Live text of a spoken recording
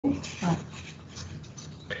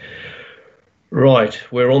Right,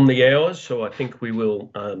 we're on the hour, so I think we will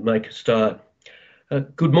make a start.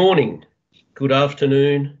 Good morning, good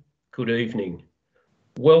afternoon, good evening.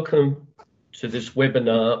 Welcome to this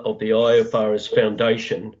webinar of the IFRS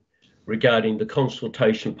Foundation regarding the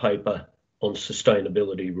consultation paper on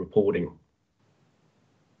sustainability reporting.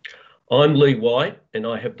 I'm Lee White, and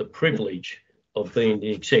I have the privilege of being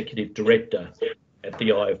the Executive Director at the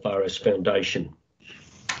IFRS Foundation.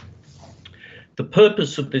 The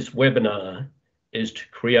purpose of this webinar is to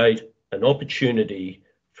create an opportunity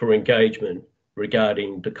for engagement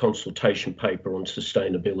regarding the consultation paper on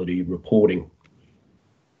sustainability reporting.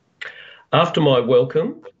 After my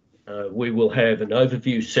welcome, we will have an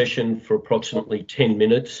overview session for approximately 10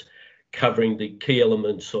 minutes covering the key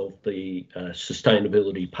elements of the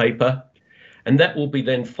sustainability paper, and that will be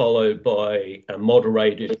then followed by a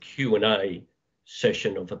moderated Q&A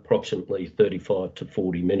session of approximately 35 to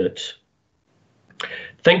 40 minutes.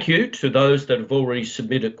 Thank you to those that have already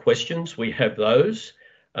submitted questions. We have those.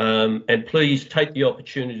 And please take the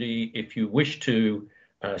opportunity, if you wish to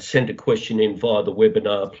send a question in via the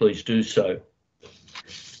webinar, please do so.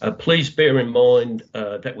 Please bear in mind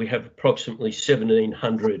that we have approximately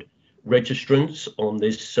 1,700 registrants on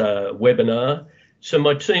this webinar. So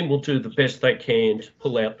my team will do the best they can to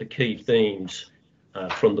pull out the key themes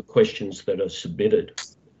from the questions that are submitted.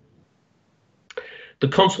 The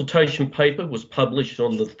consultation paper was published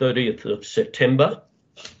on the 30th of September,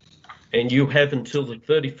 and you have until the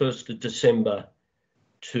 31st of December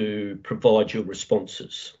to provide your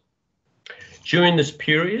responses. During this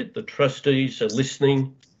period, the trustees are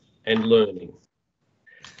listening and learning.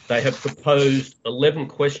 They have proposed 11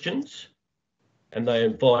 questions, and they are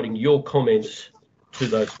inviting your comments to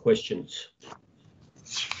those questions.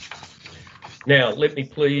 Now, let me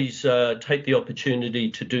please take the opportunity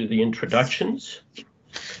to do the introductions.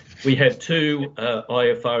 We have two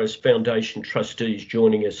IFRS Foundation trustees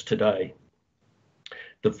joining us today.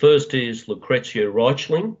 The first is Lucrezia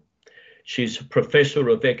Reichlin. She's a Professor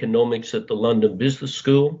of Economics at the London Business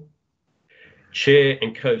School, Chair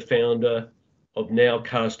and Co-founder of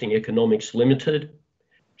Nowcasting Economics Limited,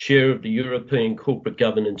 Chair of the European Corporate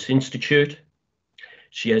Governance Institute.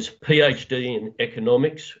 She has a PhD in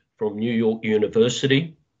Economics from New York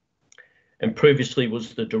University and previously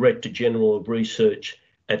was the Director General of Research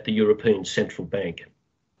at the European Central Bank.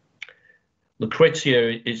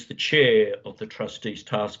 Lucrezia is the chair of the Trustees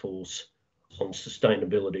Task Force on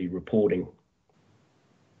Sustainability Reporting.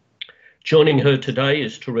 Joining her today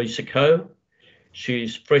is Teresa Ko.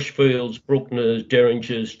 She's Freshfields Bruckner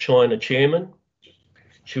Deringer's China Chairman.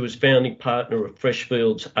 She was founding partner of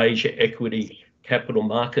Freshfields Asia Equity Capital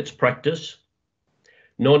Markets Practice,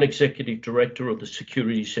 non-executive director of the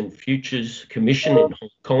Securities and Futures Commission in Hong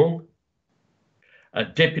Kong, a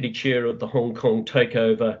deputy chair of the Hong Kong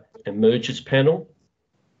Takeover and Mergers Panel,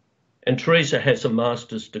 and Teresa has a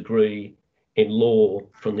master's degree in law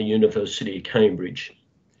from the University of Cambridge.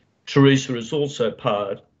 Teresa is also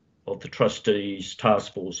part of the Trustees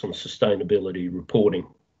Task Force on Sustainability Reporting.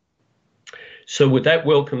 So with that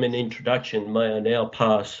welcome and introduction, may I now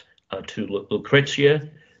pass to Lucrezia,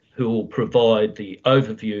 who will provide the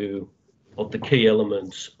overview of the key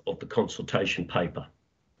elements of the consultation paper.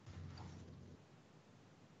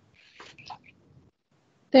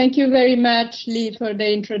 Thank you very much, Lee, for the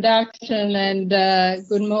introduction, and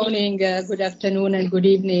good morning, good afternoon, and good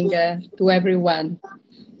evening to everyone.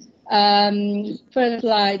 First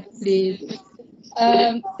slide, please.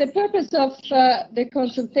 The purpose of the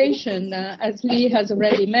consultation, as Lee has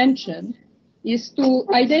already mentioned, is to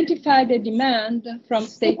identify the demand from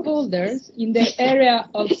stakeholders in the area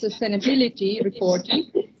of sustainability reporting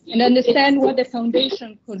and understand what the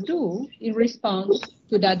Foundation could do in response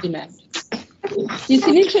to that demand. This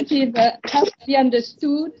initiative has to be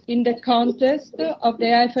understood in the context of the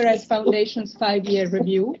IFRS Foundation's 5-year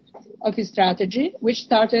review of its strategy, which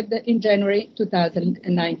started in January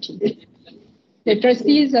 2019. The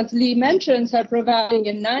trustees, as Lee mentions, are providing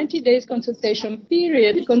a 90-day consultation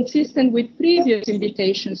period consistent with previous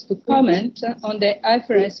invitations to comment on the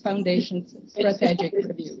IFRS Foundation's strategic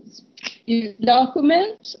reviews. This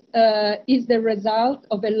document is the result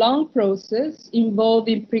of a long process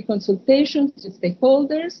involving pre-consultations with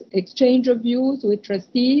stakeholders, exchange of views with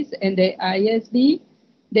trustees and the ISB,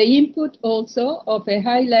 the input also of a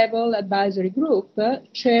high-level advisory group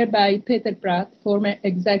chaired by Peter Pratt, former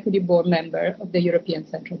executive board member of the European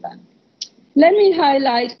Central Bank. Let me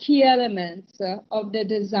highlight key elements of the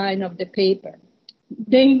design of the paper.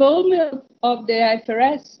 The involvement of the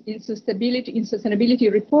IFRS in sustainability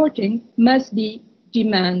reporting must be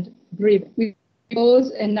demand-driven. We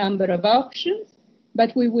propose a number of options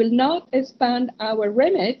but we will not expand our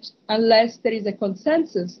remit unless there is a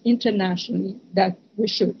consensus internationally that we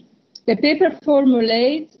should. The paper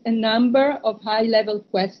formulates a number of high-level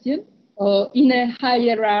questions in a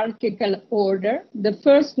hierarchical order. The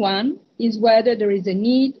first one is whether there is a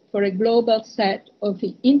need for a global set of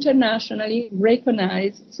internationally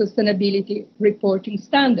recognized sustainability reporting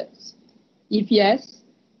standards. If yes,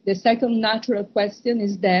 the second natural question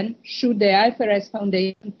is then, should the IFRS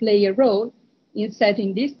Foundation play a role in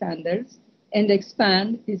setting these standards and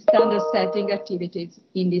expand the standard setting activities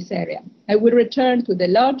in this area? I will return to the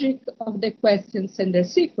logic of the questions and their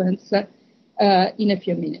sequence in a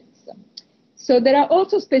few minutes. So there are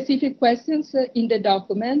also specific questions in the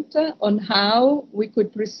document on how we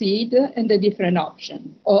could proceed and the different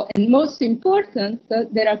options. And most important,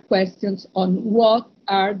 there are questions on what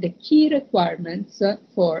are the key requirements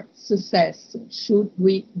for success should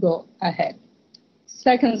we go ahead.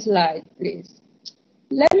 Second slide, please.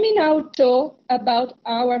 Let me now talk about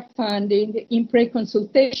our funding in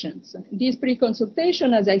pre-consultations. These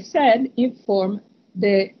pre-consultations, as I said, inform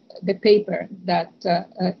the paper that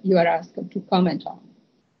you are asked to comment on.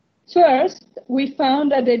 First, we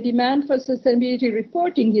found that the demand for sustainability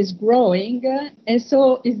reporting is growing, and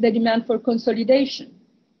so is the demand for consolidation.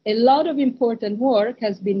 A lot of important work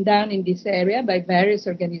has been done in this area by various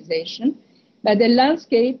organizations, but the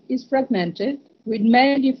landscape is fragmented, with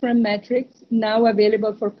many different metrics now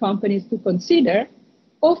available for companies to consider,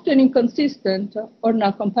 often inconsistent or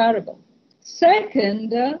not comparable.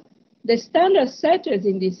 Second, the standard setters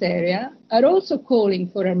in this area are also calling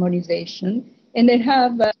for harmonization, and they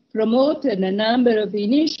have promoted a number of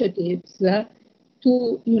initiatives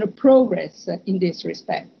to progress in this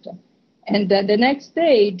respect. And the next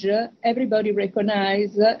stage, everybody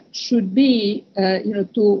recognizes, should be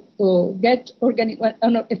to get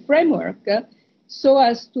a framework so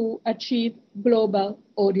as to achieve global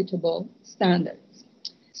auditable standards.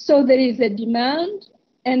 So there is a demand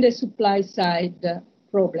and a supply side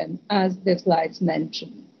problem, as the slides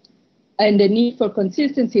mention, and the need for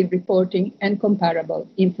consistency in reporting and comparable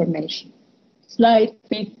information. Slide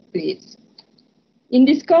 5, please. In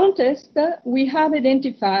this context, we have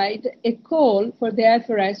identified a call for the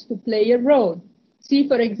IFRS to play a role. See,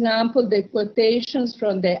 for example, the quotations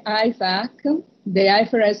from the IFAC. The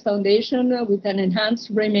IFRS Foundation, with an enhanced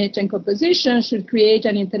remit and composition, should create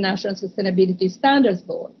an international sustainability standards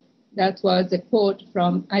board. That was a quote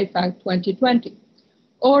from IFAC 2020.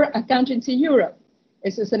 Or Accountancy Europe, a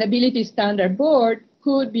sustainability standard board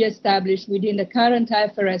could be established within the current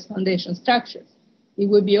IFRS Foundation structures. It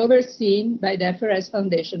would be overseen by the IFRS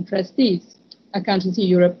Foundation Trustees, Accountancy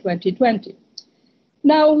Europe 2020.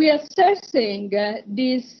 Now we are assessing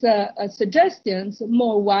these suggestions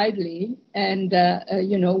more widely and,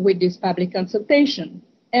 with this public consultation.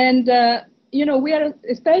 And, we are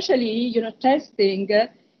especially, testing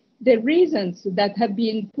the reasons that have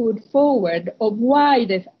been put forward of why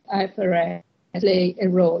the IFRS play a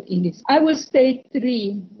role in this. I will state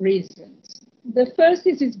 3 reasons. The first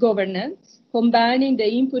is its governance, combining the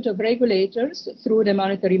input of regulators through the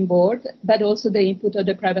monitoring board, but also the input of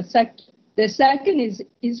the private sector. The second is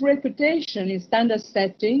its reputation in standard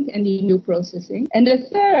setting and in new processing. And the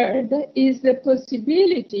third is the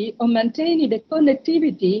possibility of maintaining the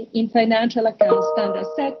connectivity in financial account standard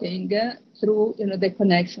setting through the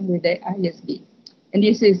connection with the ISB. And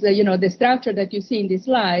this is the structure that you see in these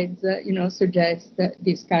slides suggests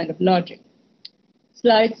this kind of logic.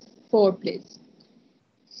 Slide 4, please.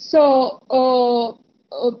 So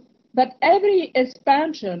but every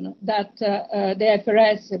expansion that the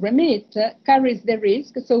IFRS remit carries the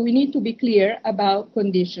risk, so we need to be clear about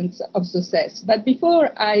conditions of success. But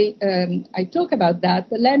before I talk about that,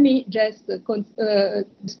 let me just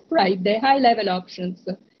describe the high-level options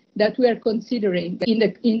that we are considering in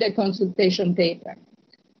the consultation paper.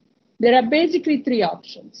 There are basically 3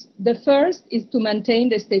 options. The first is to maintain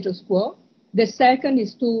the status quo. The second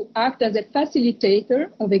is to act as a facilitator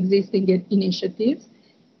of existing initiatives.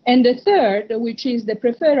 And the third, which is the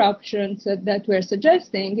preferred options that we're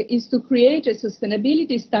suggesting, is to create a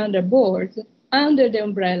sustainability standard board under the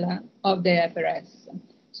umbrella of the IFRS.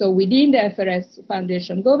 So within the IFRS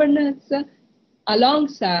Foundation governance,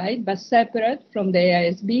 alongside but separate from the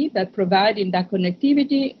ISB, but providing that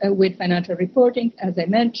connectivity with financial reporting, as I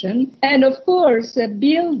mentioned, and of course,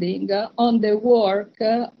 building on the work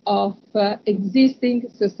of existing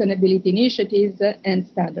sustainability initiatives and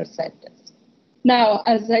standard setters. Now,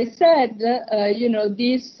 as I said,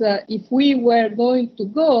 if we were going to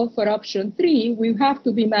go for option 3, we have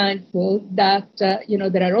to be mindful that,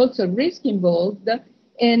 there are also risks involved,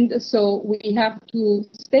 And so we have to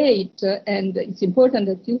state, and it's important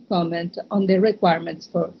that you comment on the requirements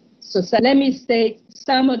for society. Let me state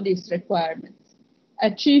some of these requirements.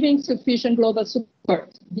 Achieving sufficient global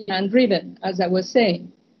support, demand-driven, as I was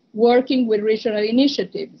saying. Working with regional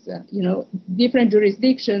initiatives. Different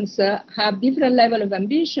jurisdictions have different level of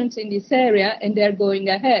ambitions in this area, and they're going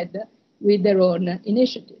ahead with their own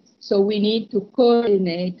initiatives. So we need to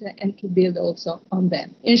coordinate and to build also on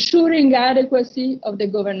them. Ensuring adequacy of the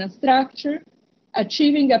governance structure,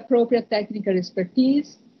 achieving appropriate technical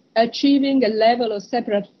expertise, achieving a level of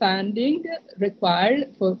separate funding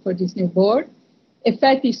required for this new board,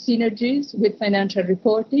 effective synergies with financial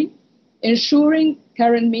reporting, ensuring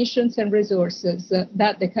current missions and resources,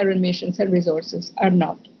 that the current missions and resources are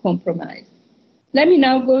not compromised. Let me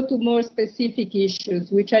now go to more specific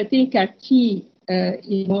issues, which I think are key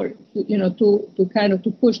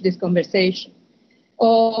to push this conversation.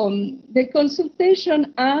 The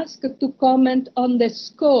consultation asked to comment on the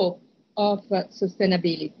scope of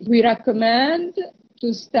sustainability. We recommend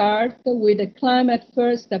to start with a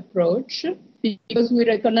climate-first approach because we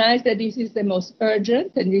recognize that this is the most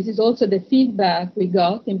urgent, and this is also the feedback we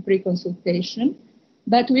got in pre-consultation.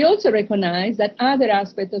 But we also recognize that other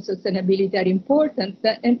aspects of sustainability are important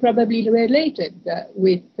and probably related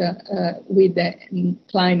with the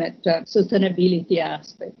climate sustainability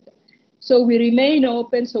aspect. So we remain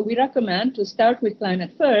open, so we recommend to start with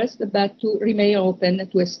climate first, but to remain open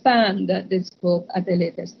to expand the scope at a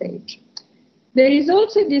later stage. There is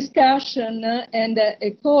also discussion and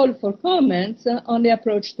a call for comments on the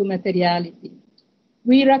approach to materiality.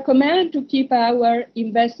 We recommend to keep our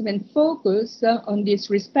investment focus on this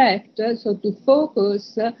respect, so to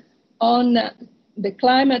focus on the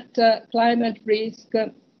climate risk,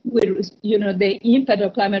 with the impact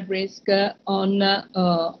of climate risk on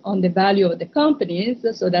the value of the companies.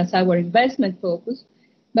 So that's our investment focus.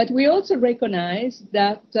 But we also recognize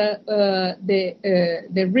that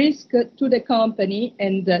the risk to the company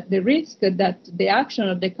and the risk that the action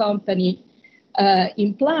of the company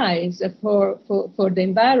implies for the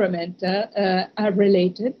environment are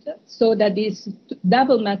related, so that this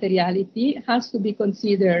double materiality has to be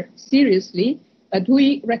considered seriously. But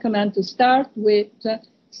we recommend to start with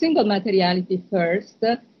single materiality first,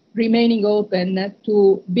 remaining open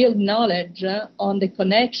to build knowledge on the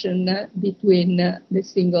connection between the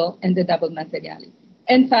single and the double materiality.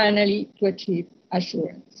 And finally, to achieve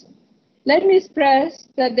assurance. Let me stress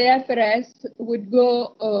that the IFRS would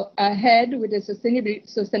go ahead with the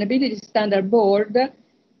Sustainability Standard Board.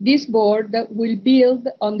 This board will build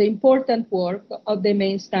on the important work of the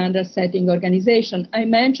main standard setting organization. I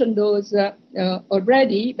mentioned those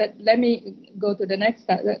already, but let me go to the next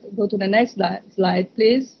slide,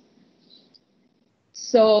 please.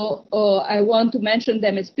 So I want to mention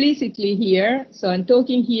them explicitly here. So I'm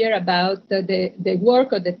talking here about the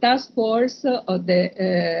work of the task force of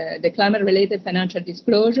the climate-related financial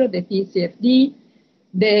disclosure, the TCFD,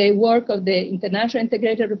 the work of the International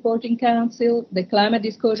Integrated Reporting Council, the Climate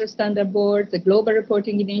Disclosure Standard Board, the Global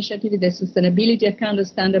Reporting Initiative, the Sustainability Accounting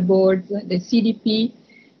Standard Board, the CDP.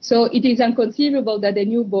 So it is inconceivable that the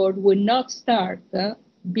new board will not start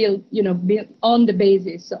build on the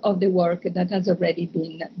basis of the work that has already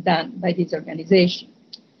been done by this organization.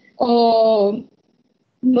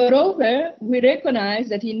 Moreover, we recognize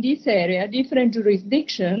that in this area, different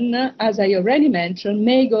jurisdictions, as I already mentioned,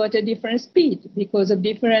 may go at a different speed because of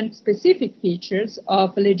different specific features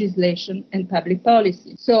of legislation and public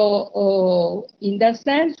policy. So in that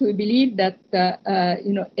sense, we believe that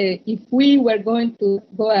if we were going to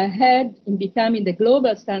go ahead in becoming the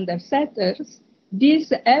global standard setters,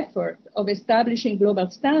 this effort of establishing global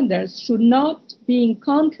standards should not be in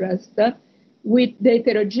contrast with the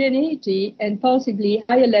heterogeneity and possibly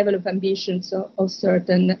higher level of ambitions of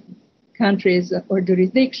certain countries or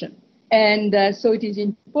jurisdictions. And so it is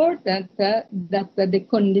important that the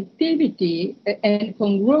connectivity and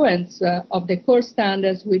congruence of the core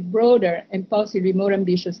standards with broader and possibly more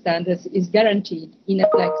ambitious standards is guaranteed in a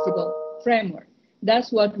flexible framework.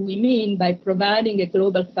 That's what we mean by providing a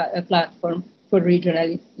global platform for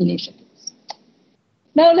regional initiatives.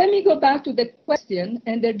 Now let me go back to the question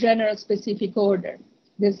and the general specific order.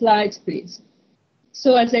 The slides, please.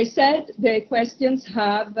 So as I said, the questions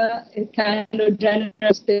have a kind of general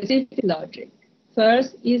specific logic.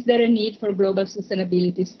 First, is there a need for global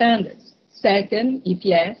sustainability standards? Second, if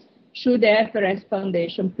yes, should the IFRS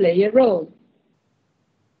Foundation play a role?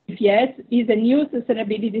 If yes, is a new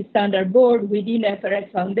sustainability standard board within IFRS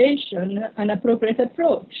Foundation an appropriate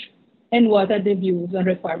approach? And what are the views on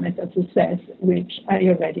requirements of success, which I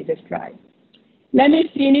already described. Let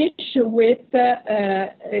me finish with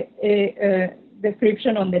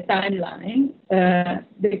description on the timeline.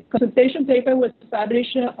 The consultation paper was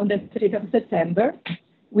published on the 3rd of September.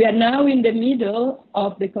 We are now in the middle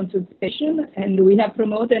of the consultation, and we have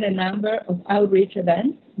promoted a number of outreach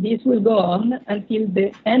events. This will go on until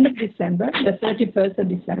the end of December, the 31st of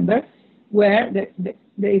December, where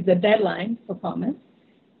there is a deadline for comments.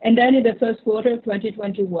 And then in the first quarter of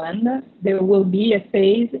 2021, there will be a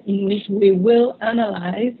phase in which we will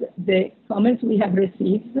analyze the comments we have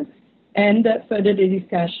received and further the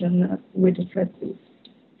discussion with the trustees.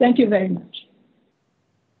 Thank you very much.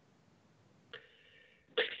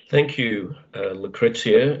 Thank you,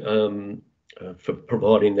 Lucrezia, for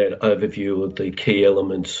providing that overview of the key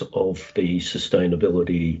elements of the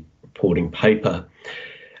sustainability reporting paper.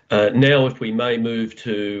 Now, if we may move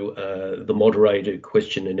to the moderated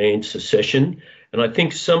question and answer session, and I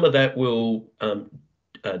think some of that will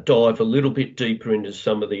dive a little bit deeper into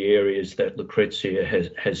some of the areas that Lucrezia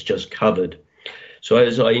has just covered. So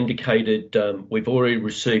as I indicated, we've already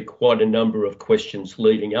received quite a number of questions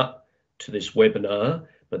leading up to this webinar,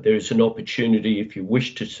 but there is an opportunity, if you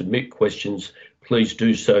wish to submit questions, please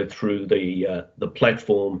do so through the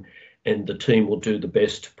platform, and the team will do the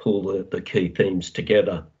best to pull the key themes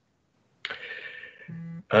together.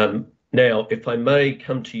 Now, if I may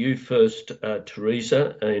come to you first,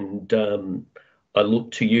 Teresa, and I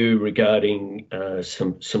look to you regarding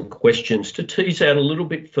some questions to tease out a little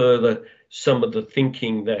bit further some of the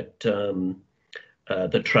thinking that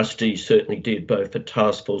the trustees certainly did, both at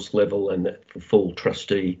task force level and at the full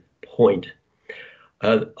trustee point.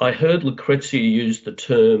 I heard Lucrezia use the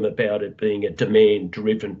term about it being a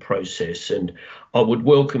demand-driven process, and I would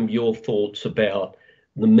welcome your thoughts about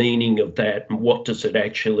the meaning of that and what does it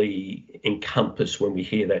actually encompass when we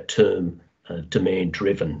hear that term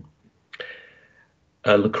demand-driven.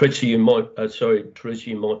 Lucrezia, you might, sorry, Teresa,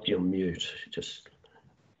 you might be on mute. Just.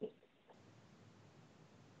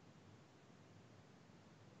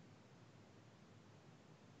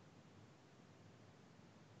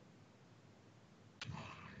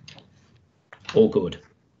 All good.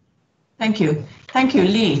 Thank you. Thank you,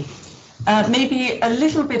 Lee. Maybe a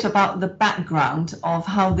little bit about the background of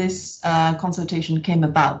how this consultation came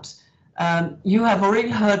about. You have already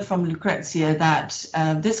heard from Lucrezia that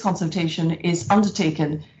this consultation is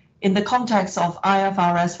undertaken in the context of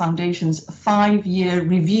IFRS Foundation's 5-year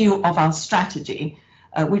review of our strategy,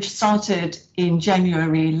 which started in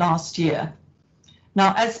January last year.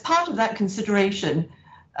 Now, as part of that consideration,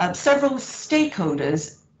 several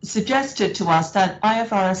stakeholders suggested to us that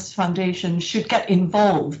IFRS Foundation should get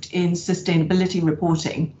involved in sustainability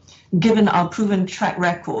reporting, given our proven track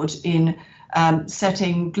record in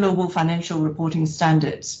setting global financial reporting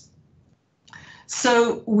standards.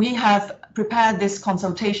 So we have prepared this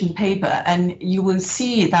consultation paper, and you will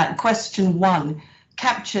see that question 1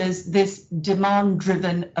 captures this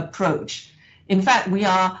demand-driven approach. In fact, we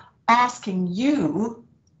are asking you,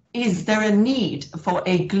 is there a need for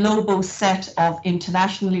a global set of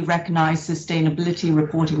internationally recognized sustainability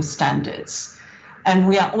reporting standards? And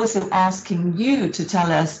we are also asking you to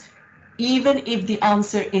tell us, even if the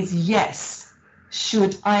answer is yes,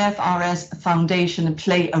 should IFRS Foundation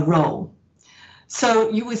play a role? So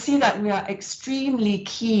you will see that we are extremely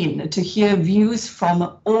keen to hear views from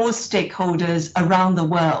all stakeholders around the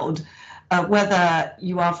world, whether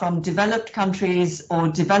you are from developed countries or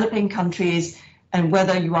developing countries, and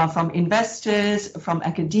whether you are from investors, from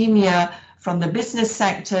academia, from the business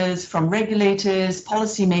sectors, from regulators,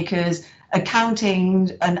 policymakers,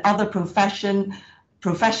 accounting, and other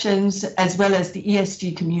professions, as well as the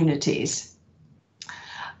ESG communities.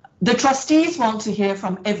 The trustees want to hear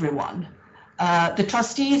from everyone. The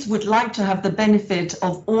trustees would like to have the benefit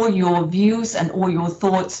of all your views and all your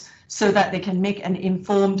thoughts so that they can make an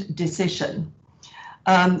informed decision.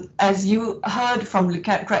 As you heard from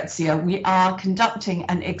Lucrezia, we are conducting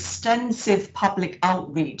an extensive public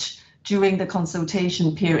outreach during the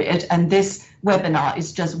consultation period, and this webinar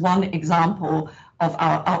is just one example of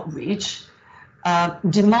our outreach.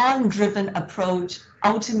 Demand-driven approach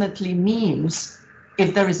ultimately means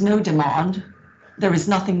if there is no demand, there is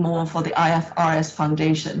nothing more for the IFRS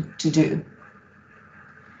Foundation to do.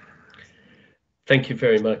 Thank you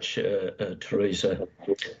very much, Teresa.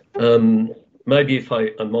 Maybe if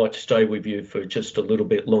I might stay with you for just a little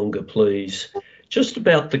bit longer, please. Just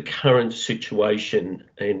about the current situation,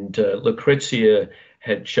 and Lucrezia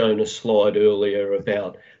had shown a slide earlier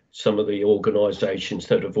about some of the organisations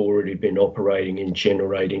that have already been operating and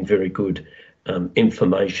generating very good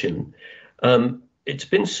information. It's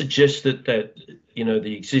been suggested that, you know,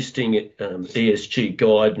 the existing ESG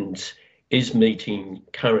guidance is meeting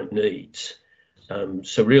current needs.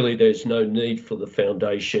 So really there's no need for the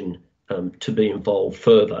foundation to be involved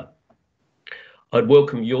further. I'd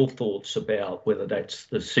welcome your thoughts about whether that's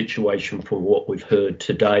the situation from what we've heard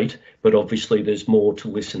to date, but obviously there's more to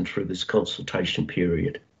listen through this consultation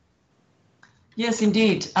period. Yes,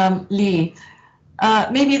 indeed, Lee.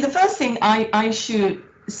 Maybe the first thing I should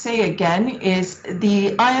say again is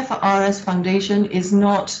the IFRS Foundation is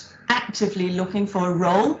not actively looking for a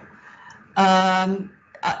role.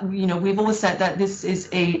 We've all said that this is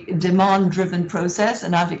a demand-driven process,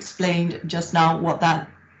 and I've explained just now what that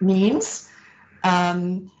means.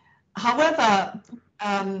 However,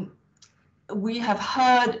 we have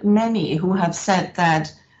heard many who have said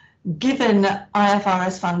that given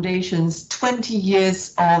IFRS Foundation's 20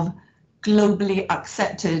 years of globally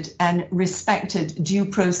accepted and respected due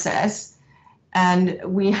process, and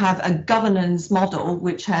we have a governance model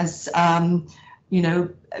which has gone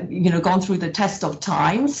through the test of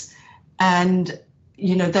times, and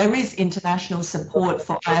there is international support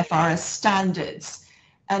for IFRS standards,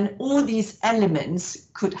 and all these elements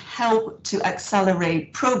could help to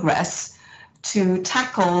accelerate progress to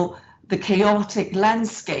tackle the chaotic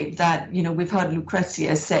landscape that we've heard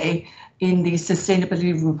Lucrezia say in the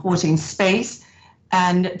sustainability reporting space,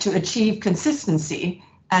 and to achieve consistency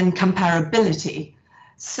and comparability.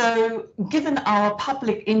 So given our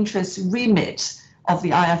public interest remit of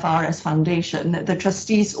the IFRS Foundation, the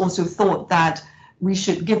trustees also thought that we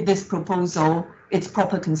should give this proposal its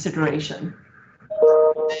proper consideration.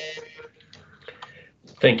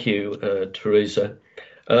 Thank you, Teresa.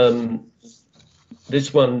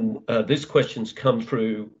 This question's come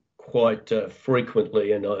through quite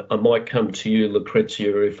frequently, and I might come to you,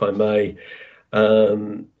 Lucrezia, if I may,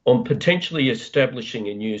 on potentially establishing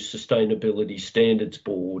a new Sustainability Standards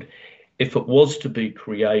Board. If it was to be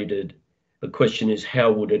created, the question is,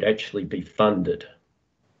 how would it actually be funded?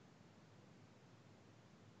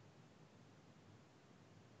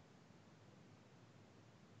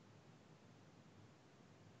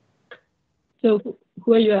 So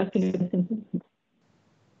who are you asking?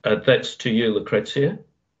 That's to you, Lucrezia.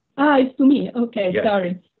 It's to me. Okay, yeah.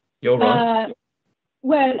 Sorry. You're right.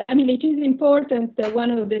 Well, I mean, it is important that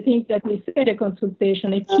one of the things that we said at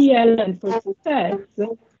consultation, a key element for success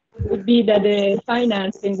would be that the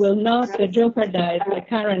financing will not jeopardize the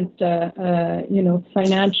current,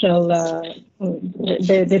 financial,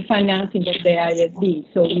 the financing of the ISB.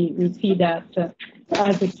 So we see that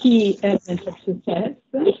as a key element of success.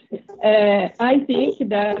 I think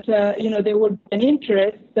that, there would be an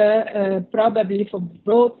interest probably for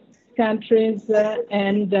both countries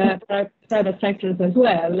and private sectors as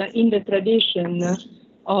well in the tradition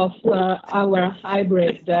of our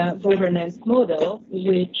hybrid governance model,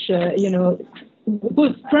 which,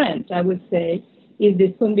 whose strength, I would say, is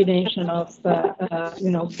this combination of,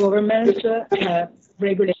 government,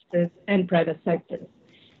 regulators, and private sectors.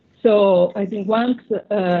 So I think once,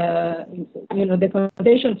 the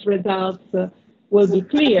foundation's results will be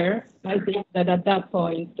clear, I think that at that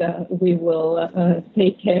point we will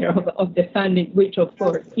take care of the funding, which of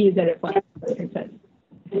course is a requirement for success.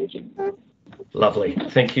 Thank you. Lovely.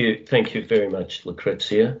 Thank you very much,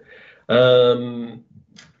 Lucrezia.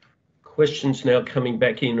 Questions now coming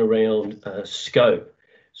back in around scope.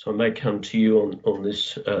 So I may come to you on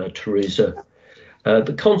this, Teresa.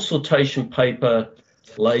 The consultation paper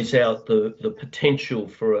lays out the potential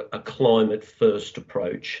for a climate-first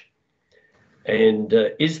approach. And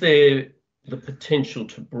is there the potential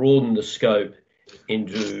to broaden the scope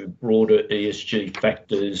into broader ESG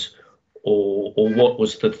factors, or what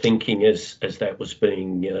was the thinking as that was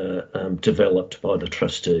being developed by the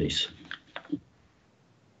trustees?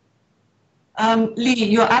 Lee,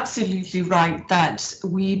 you're absolutely right that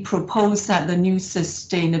we propose that the new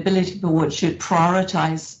Sustainability Board should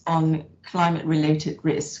prioritize on climate-related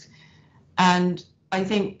risk. And I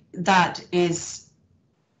think that is,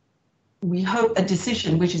 we hope, a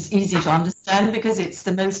decision which is easy to understand because it's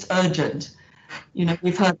the most urgent.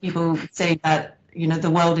 We've heard people say that,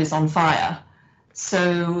 the world is on fire.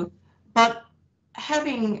 So, but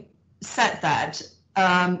having said that,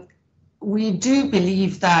 we do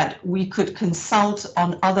believe that we could consult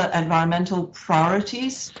on other environmental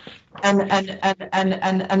priorities, and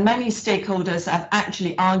many stakeholders have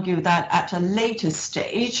actually argued that at a later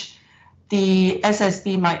stage, the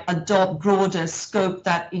SSB might adopt broader scope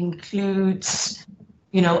that includes,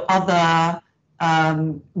 other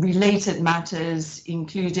related matters,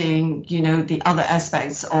 including, the other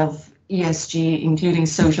aspects of ESG, including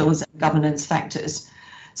social and governance factors.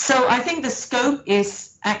 So I think the scope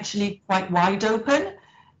is actually quite wide open.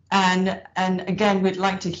 And again, we'd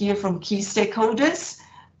like to hear from key stakeholders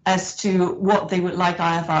as to what they would like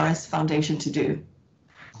IFRS Foundation to do.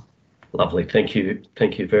 Lovely, thank you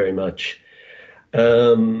very much.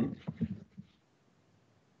 And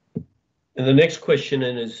the next question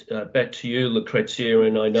is back to you, Lucrezia,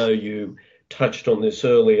 and I know you touched on this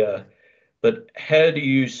earlier, but how do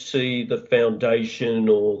you see the Foundation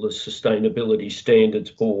or the Sustainability Standards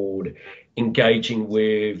Board engaging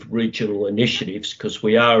with regional initiatives? Because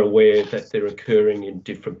we are aware that they're occurring in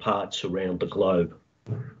different parts around the globe.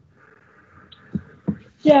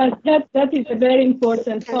 Yeah, that is a very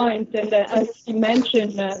important point, and as you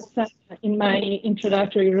mentioned in my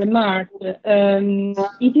introductory remarks,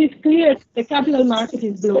 it is clear the capital market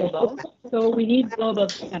is global, so we need global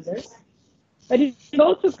standards. But it's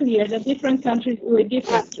also clear that different countries do it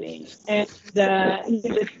differently, and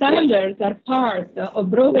the standards are part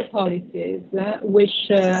of broader policies,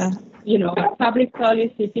 which are public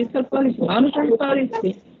policy, fiscal policy, monetary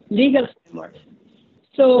policy, legal frameworks.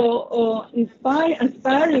 So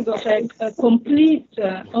aspiring of a complete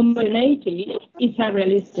homogeneity is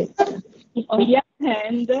unrealistic. On the other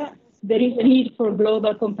hand, there is a need for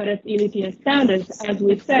global comparability and standards, as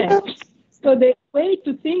we said. So the way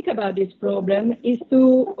to think about this problem is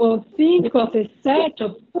to think of a set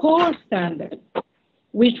of core standards,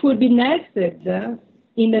 which would be nested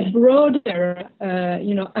in a broader,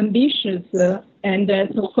 ambitious and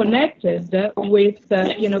so connected with,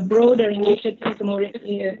 broader initiatives, more,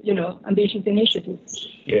 ambitious initiatives.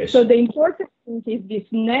 Yes. So the important thing is this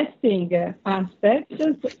nesting aspect,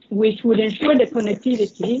 which would ensure the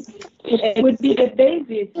connectivity. It would be the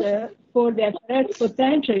basis for the IFRS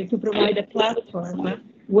potentially to provide a platform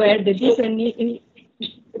where the different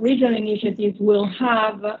regional initiatives will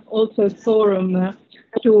have also a forum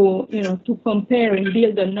to compare and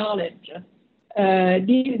build the knowledge.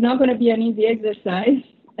 This is not going to be an easy exercise,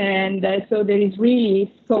 and so there is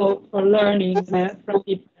really scope for learning from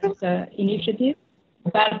different initiatives.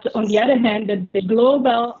 But on the other hand, the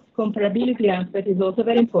global comparability aspect is also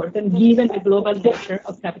very important, given the global nature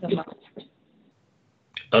of capital markets.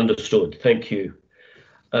 Understood. Thank you.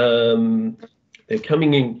 They're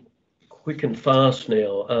coming in quick and fast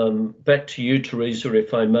now. Back to you, Teresa,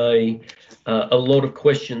 if I may. A lot of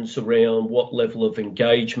questions around what level of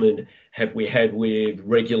engagement have we had with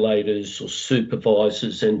regulators or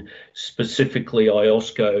supervisors, and specifically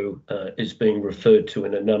IOSCO is being referred to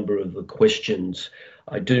in a number of the questions.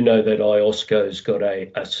 I do know that IOSCO's got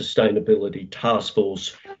a sustainability task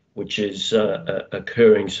force which is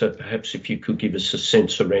occurring, so perhaps if you could give us a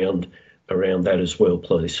sense around that as well,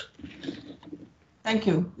 please. Thank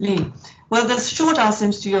you, Lee. Well, the short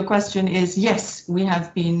answer to your question is yes, we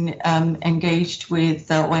have been engaging with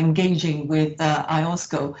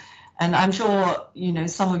IOSCO. And I'm sure,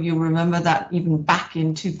 some of you remember that even back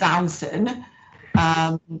in 2000,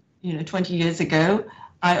 20 years ago,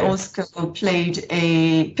 IOSCO played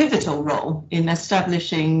a pivotal role in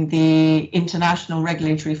establishing the international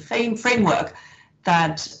regulatory framework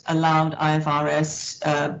that allowed IFRS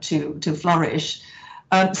to flourish.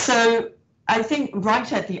 So I think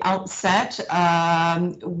right at the outset,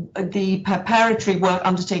 the preparatory work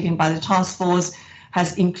undertaken by the task force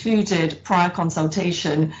has included prior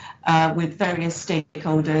consultation with various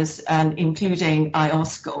stakeholders, and including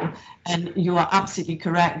IOSCO. And you are absolutely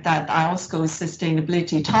correct that IOSCO's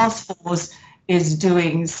Sustainability Task Force is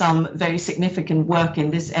doing some very significant work in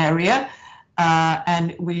this area.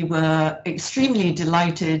 And we were extremely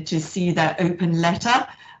delighted to see that open letter,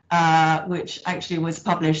 which actually was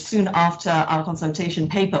published soon after our consultation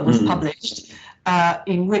paper was published,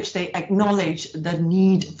 in which they acknowledge the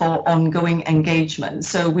need for ongoing engagement.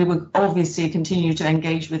 So we will obviously continue to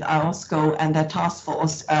engage with IOSCO and their task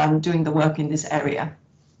force doing the work in this area.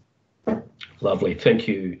 Lovely, thank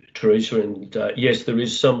you, Teresa. And yes, there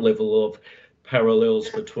is some level of parallels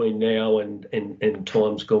between now and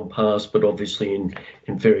times gone past, but obviously in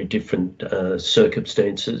very different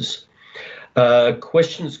circumstances.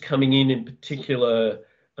 Questions coming in particular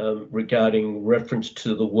regarding reference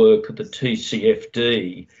to the work of the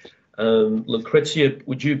TCFD. Lucrezia,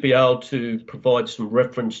 would you be able to provide some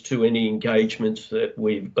reference to any engagements that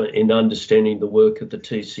we've in understanding the work of the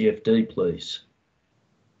TCFD, please?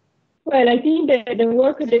 Well, I think that the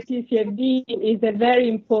work of the TCFD is very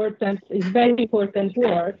important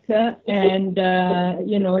work, and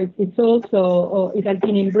it's also it has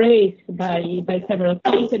been embraced by several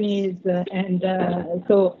companies, and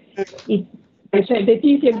so the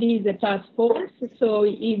TCFD is a task force, so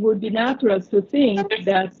it would be natural to think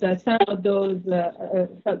that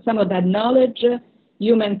some of that knowledge,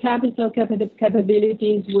 human capital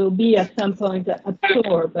capabilities, will be at some point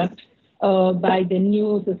absorbed by the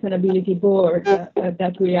new sustainability board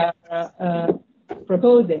that we are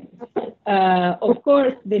proposing. Of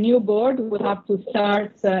course, the new board will have to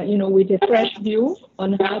start, with a fresh view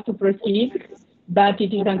on how to proceed, but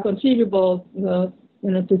it is inconceivable,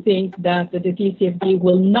 to think that the TCFD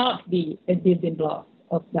will not be a building block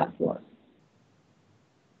of that work.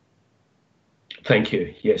 Thank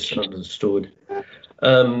you. Yes, understood.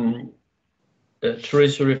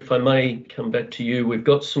 Teresa, if I may come back to you, we've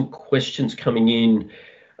got some questions coming in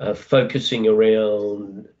focusing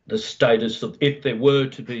around the status of, if there were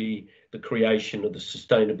to be the creation of the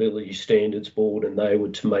Sustainability Standards Board and they were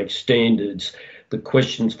to make standards, the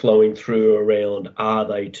questions flowing through around, are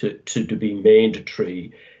they to be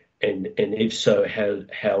mandatory, and if so,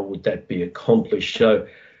 how would that be accomplished? So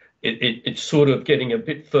it's sort of getting a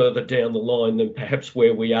bit further down the line than perhaps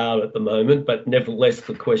where we are at the moment, but nevertheless,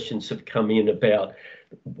 the questions have come in about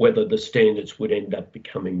whether the standards would end up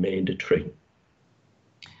becoming mandatory.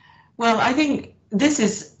 Well, I think this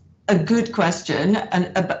is a good question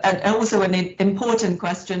and also an important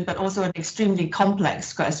question, but also an extremely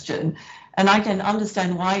complex question. And I can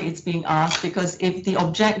understand why it's being asked, because if the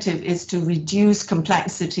objective is to reduce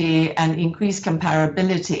complexity and increase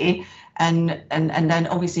comparability, and then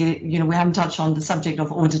obviously, we haven't touched on the subject of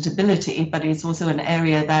auditability, but it's also an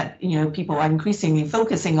area that, people are increasingly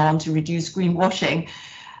focusing on to reduce greenwashing.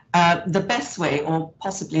 The best way, or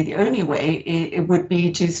possibly the only way, it would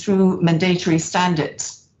be through mandatory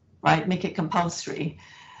standards, right? Make it compulsory.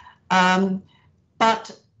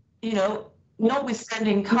 But,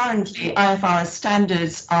 notwithstanding currently, IFRS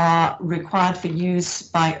standards are required for use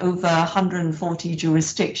by over 140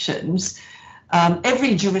 jurisdictions.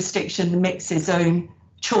 Every jurisdiction makes its own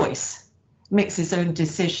choice, makes its own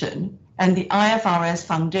decision, and the IFRS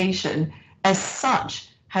Foundation, as such,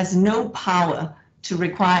 has no power to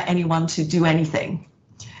require anyone to do anything.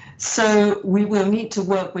 So we will need to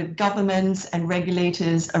work with governments and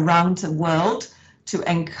regulators around the world to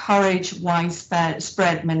encourage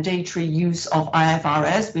widespread mandatory use of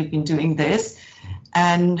IFRS. We've been doing this.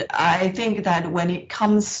 And I think that when it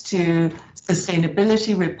comes to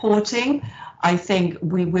sustainability reporting, I think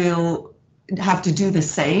we will have to do the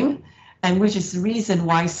same, and which is the reason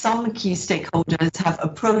why some key stakeholders have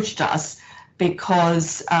approached us,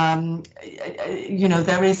 because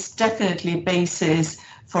there is definitely basis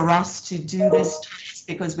for us to do this,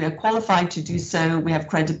 because we are qualified to do so. We have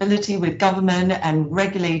credibility with government and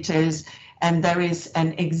regulators, and there is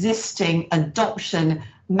an existing adoption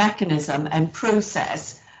mechanism and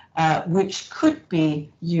process which could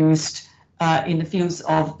be used in the fields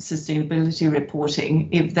of sustainability reporting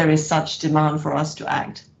if there is such demand for us to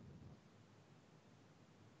act.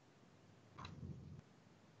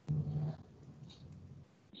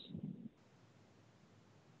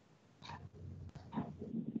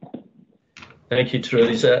 Thank you,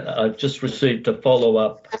 Teresa. I've just received a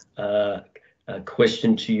follow-up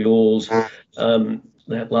question to yours.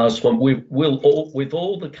 That last one, with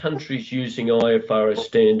all the countries using IFRS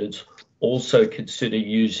standards, also consider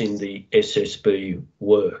using the SSB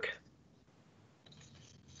work?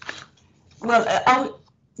 Well,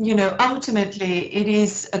 ultimately, it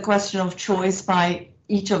is a question of choice by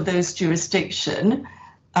each of those jurisdictions.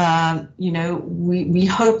 We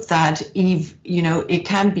hope that if it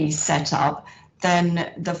can be set up, then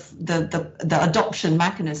the adoption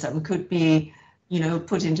mechanism could be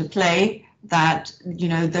put into play, that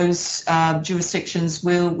those jurisdictions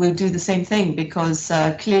will do the same thing, because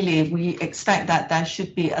clearly we expect that there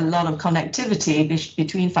should be a lot of connectivity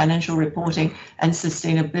between financial reporting and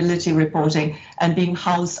sustainability reporting, and being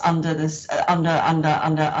housed under this under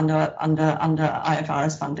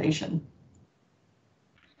IFRS Foundation.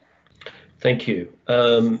 Thank you.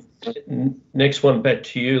 Next one back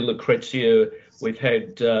to you, Lucrezia. We've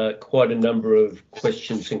had quite a number of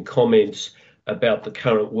questions and comments about the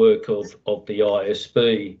current work of the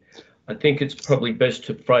ISB. I think it's probably best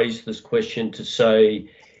to phrase this question to say,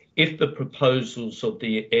 if the proposals of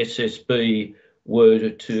the SSB were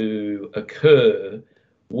to occur,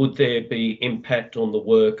 would there be impact on the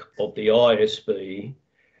work of the ISB?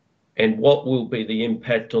 And what will be the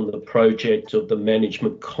impact on the project of the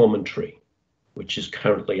management commentary, which is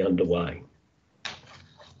currently underway?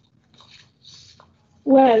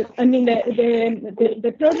 Well, I mean,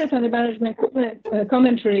 the project on the management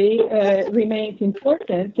commentary remains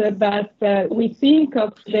important, but we think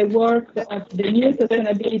of the work of the new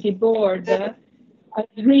sustainability board as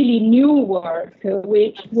really new work,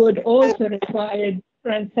 which would also require a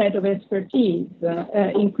different set of expertise,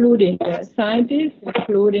 including scientists,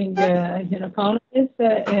 including economists,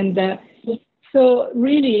 and so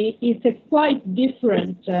really it's a quite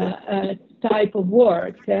different type of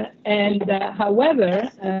work.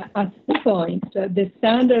 However, at some point, the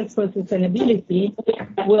standards for sustainability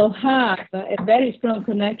will have a very strong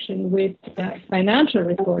connection with financial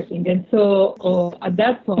reporting. And so at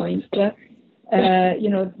that point, the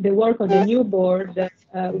work of the new board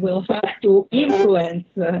will have to influence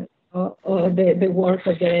the work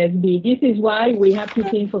of the ASB. This is why we have to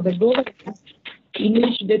think of a governance in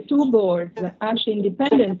which the two boards act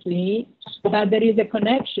independently, but there is a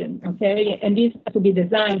connection, okay? And this has to be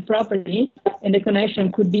designed properly, and the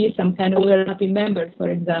connection could be some kind of overlapping members, for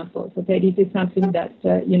example. Okay, this is something that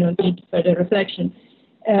needs further reflection,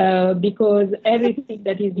 because everything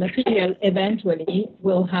that is material eventually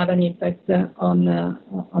will have an impact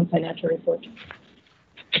on financial reporting.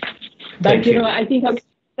 But I think I'm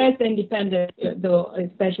less independent, though,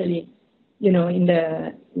 especially in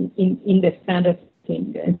the standard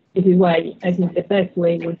thing. And this is why I think the best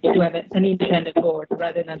way would be to have an independent board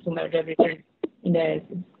rather than to merge everything in the.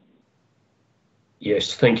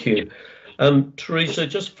 Yes, thank you. Teresa,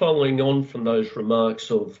 just following on from those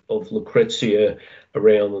remarks of Lucrezia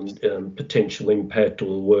around potential impact or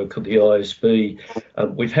the work of the ISB,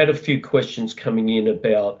 we've had a few questions coming in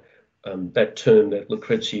about that term that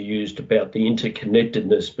Lucrezia used about the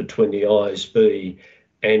interconnectedness between the ISB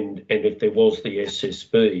and if there was the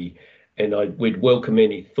SSB. And we'd welcome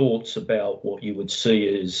any thoughts about what you would see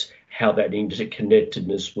as how that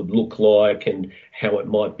interconnectedness would look like and how it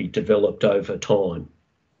might be developed over time.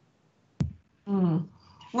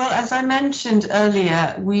 Well, as I mentioned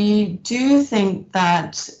earlier, we do think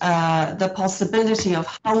that the possibility of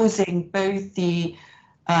housing both the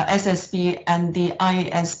SSB and the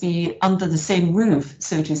ISB under the same roof,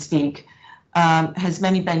 so to speak, has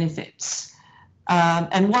many benefits.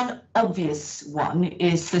 And one obvious one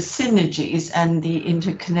is the synergies and the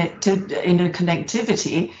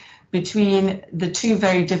interconnectivity between the two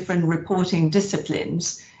very different reporting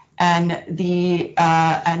disciplines, and at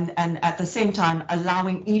the same time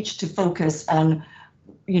allowing each to focus on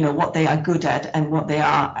what they are good at and what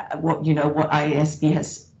ISB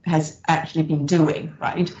has actually been doing,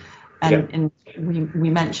 right? And we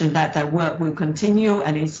mentioned that their work will continue,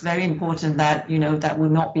 and it's very important that that will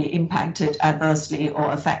not be impacted adversely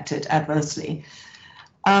or affected adversely.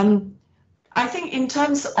 I think in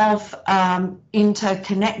terms of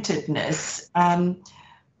interconnectedness,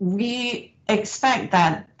 we expect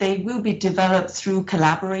that they will be developed through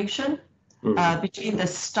collaboration between the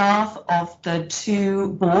staff of the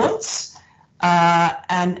two boards,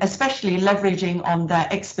 and especially leveraging on their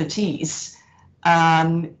expertise,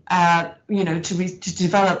 to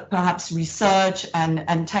develop perhaps research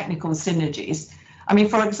and technical synergies. I mean,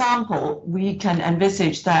 for example, we can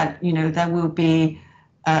envisage that there will be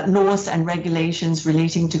laws and regulations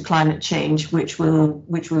relating to climate change, which will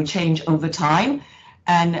change over time,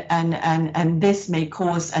 and this may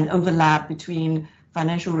cause an overlap between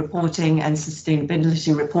financial reporting and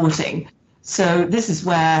sustainability reporting. So this is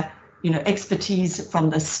where expertise from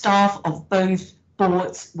the staff of both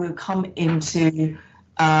boards will come into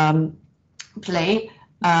play,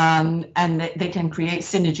 and they can create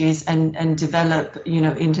synergies and develop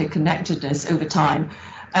interconnectedness over time.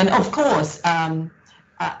 And of course,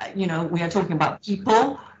 we are talking about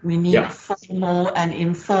people. We need formal and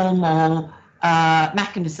informal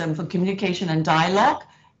mechanism for communication and dialogue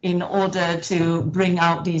in order to bring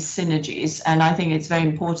out these synergies. And I think it's very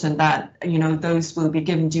important that those will be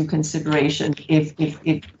given due consideration if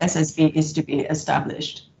SSB is to be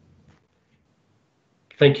established.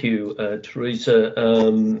 Thank you, Teresa.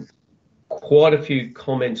 Quite a few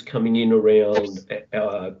comments coming in around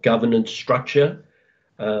our governance structure.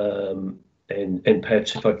 And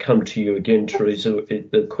perhaps if I come to you again, Teresa,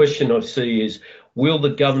 the question I see is, will the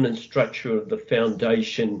governance structure of the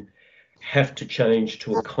foundation have to change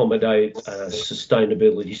to accommodate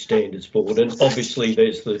sustainability standards board? And obviously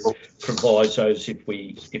there's the provisos if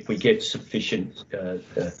we get sufficient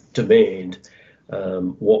demand,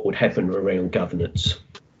 what would happen around governance?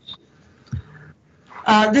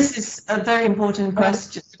 This is a very important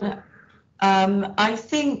question. I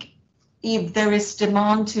think if there is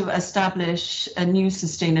demand to establish a new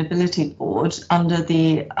sustainability board under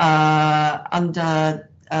the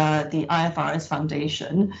IFRS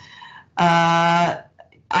Foundation,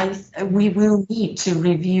 we will need to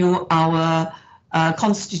review our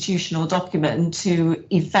constitutional document to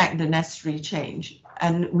effect the necessary change,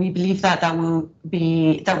 and we believe that will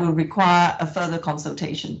require a further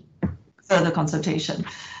consultation.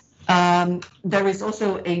 There is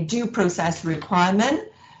also a due process requirement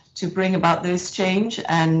to bring about this change,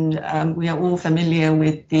 and we are all familiar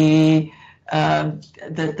with the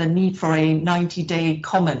need for a 90-day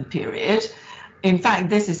comment period. in fact,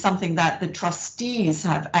 this is something that the trustees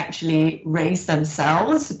have actually raised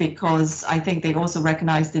themselves, because I think they also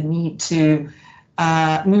recognize the need to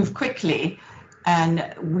move quickly.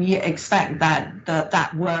 And we expect that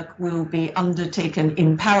that work will be undertaken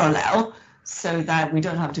in parallel, so that we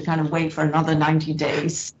don't have to kind of wait for another 90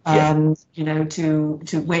 days, you know, to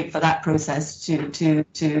wait for that process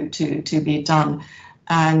to be done.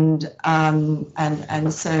 And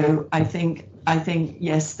so I think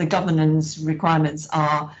yes, the governance requirements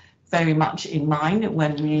are very much in mind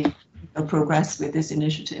when we progress with this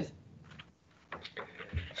initiative.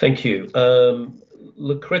 Thank you.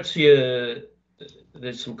 Lucrezia,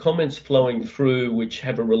 there's some comments flowing through which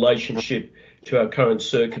have a relationship to our current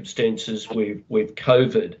circumstances with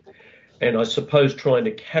COVID. And I suppose trying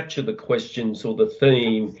to capture the questions or the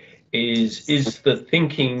theme is the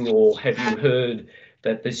thinking, or have you heard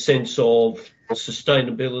that this sense of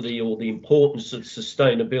sustainability or the importance of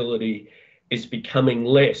sustainability is becoming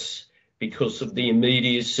less because of the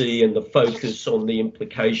immediacy and the focus on the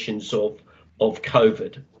implications of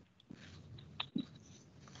COVID?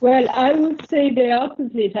 Well, I would say the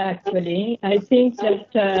opposite, actually. I think that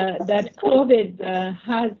COVID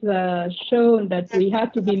has shown that we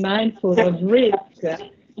have to be mindful of risks,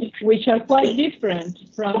 which are quite different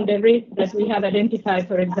from the risks that we have identified,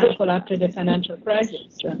 for example, after the financial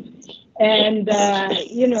crisis. And,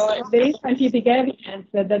 you know, there is scientific evidence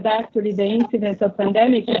that actually the incidence of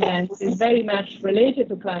pandemic events is very much related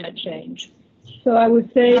to climate change. So I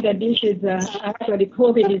would say that this is actually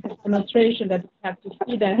COVID is a demonstration that we have to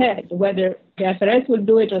speed ahead, whether the IFRS will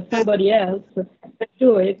do it or somebody else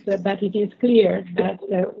do it, but it is clear that,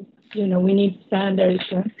 you know, we need standards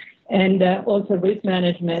and also risk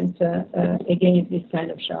management against this kind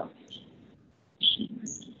of shock.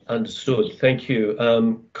 Understood. Thank you.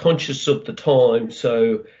 Conscious of the time,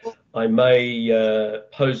 so I may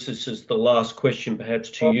pose this as the last question perhaps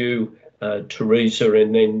to you, Teresa,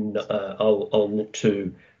 and then I'll look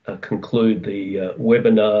to conclude the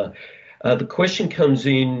webinar. The question comes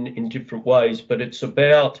in different ways, but it's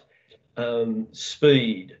about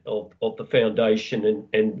speed of the foundation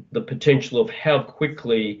and the potential of how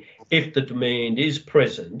quickly, if the demand is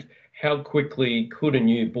present, how quickly could a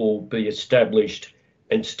new board be established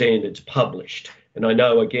and standards published? And I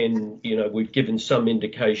know, again, you know, we've given some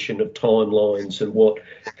indication of timelines and what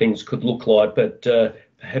things could look like, but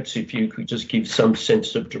perhaps if you could just give some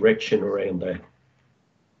sense of direction around that.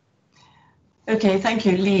 Okay, thank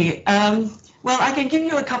you, Lee. Well, I can give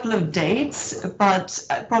you a couple of dates, but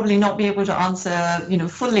probably not be able to answer, you know,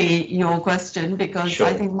 fully your question, because sure.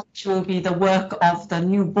 I think much will be the work of the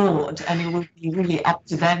new board, and it will be really up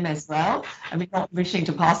to them as well. I mean, not wishing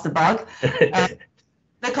to pass the buck.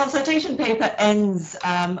 The consultation paper ends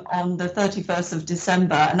on the 31st of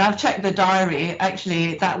December, and I've checked the diary.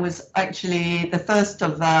 Actually, that was actually the 1st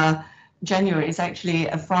of January is actually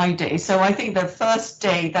a Friday. So I think the first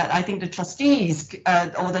day that I think the trustees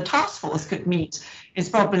or the task force could meet is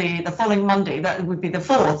probably the following Monday. That would be the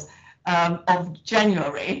 4th of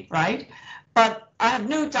January, right? But I have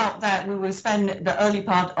no doubt that we will spend the early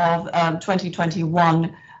part of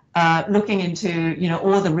 2021 looking into, you know,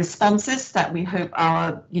 all the responses that we hope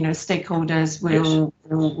our, you know, stakeholders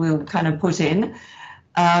will kind of put in.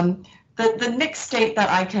 The next date that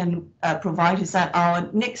I can provide is that our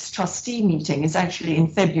next trustee meeting is actually in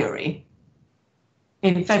February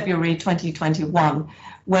 2021,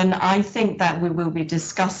 when I think that we will be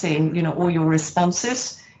discussing, you know, all your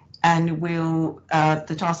responses, and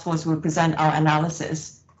the task force will present our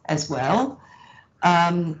analysis as well.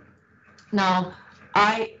 Now,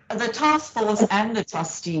 the task force and the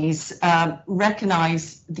trustees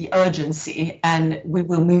recognize the urgency, and we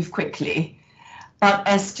will move quickly. But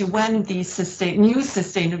as to when the new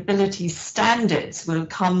sustainability standards will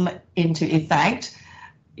come into effect,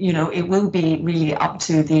 you know, it will be really up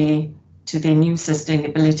to the new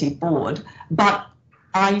sustainability board. But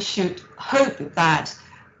I should hope that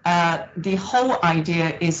the whole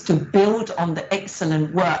idea is to build on the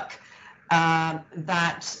excellent work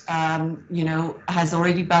that you know, has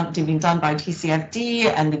already been done by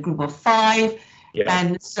TCFD and the Group of Five. Yeah.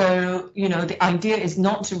 And so, you know, the idea is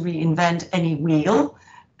not to reinvent any wheel,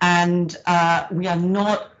 and we are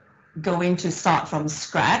not going to start from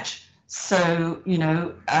scratch. So, you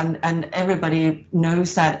know, and everybody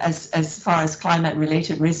knows that as far as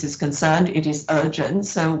climate-related risk is concerned, it is urgent.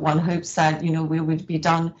 So one hopes that, you know, we would be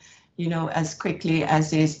done, you know, as quickly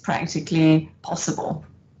as is practically possible.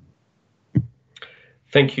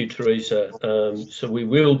 Thank you, Teresa. So we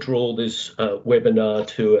will draw this webinar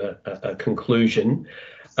to a conclusion.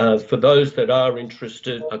 For those that are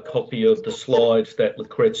interested, a copy of the slides that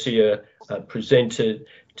Lucrezia presented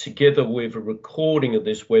together with a recording of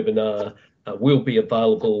this webinar, will be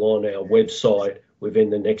available on our website within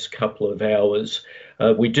the next couple of hours.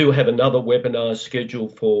 We do have another webinar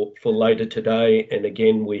scheduled for later today, and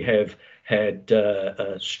again, we have had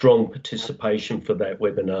strong participation for that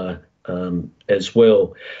webinar as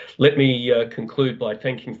well. Let me conclude by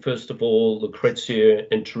thanking, first of all, Lucrezia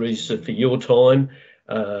and Teresa for your time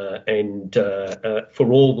and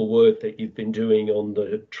for all the work that you've been doing on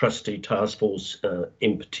the Trustee Task Force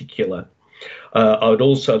in particular. I would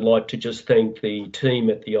also like to just thank the team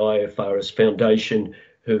at the IFRS Foundation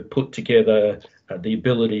who have put together the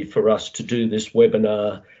ability for us to do this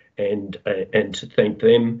webinar, and to thank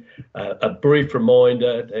them. A brief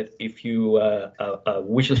reminder that if you are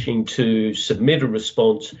wishing to submit a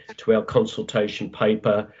response to our consultation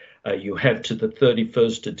paper, you have to the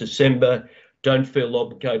 31st of December. Don't feel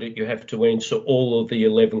obligated you have to answer all of the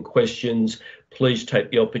 11 questions. Please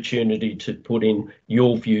take the opportunity to put in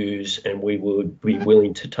your views, and we would be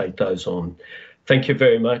willing to take those on. Thank you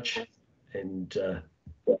very much, and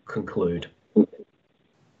conclude.